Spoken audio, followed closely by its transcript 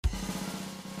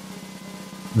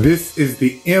This is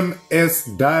the MS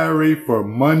Diary for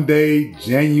Monday,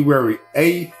 January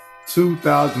 8th,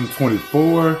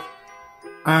 2024.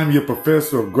 I'm your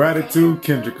professor of gratitude,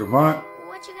 Kendrick Avant.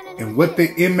 And what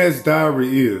the MS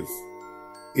Diary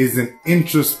is an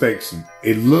introspection,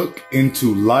 a look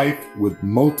into life with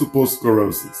multiple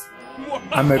sclerosis.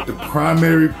 I'm at the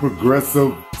primary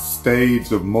progressive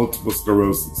stage of multiple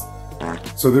sclerosis.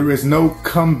 So there is no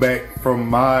comeback from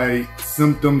my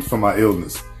symptoms, from my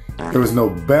illness. There is no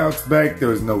bounce back.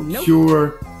 There is no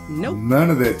cure.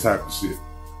 None of that type of shit.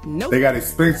 They got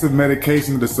expensive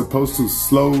medication that's supposed to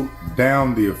slow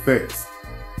down the effects,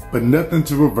 but nothing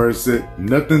to reverse it,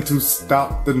 nothing to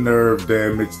stop the nerve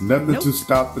damage, nothing to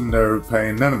stop the nerve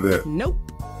pain, none of that.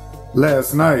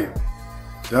 Last night,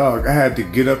 dog, I had to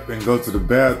get up and go to the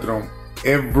bathroom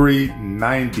every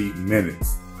 90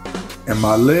 minutes. And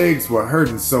my legs were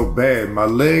hurting so bad. My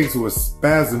legs were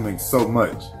spasming so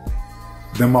much.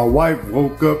 Then my wife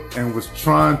woke up and was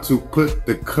trying to put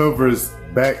the covers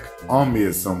back on me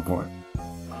at some point.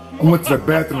 I went to the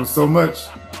bathroom so much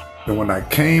that when I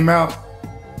came out,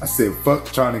 I said, fuck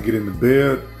trying to get in the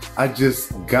bed. I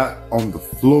just got on the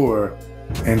floor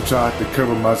and tried to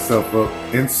cover myself up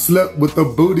and slept with a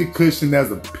booty cushion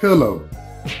as a pillow.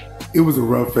 It was a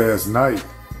rough ass night.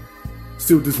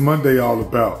 See what this Monday all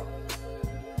about.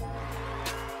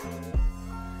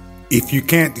 If you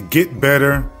can't get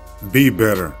better, be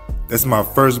better. That's my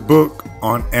first book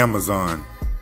on Amazon.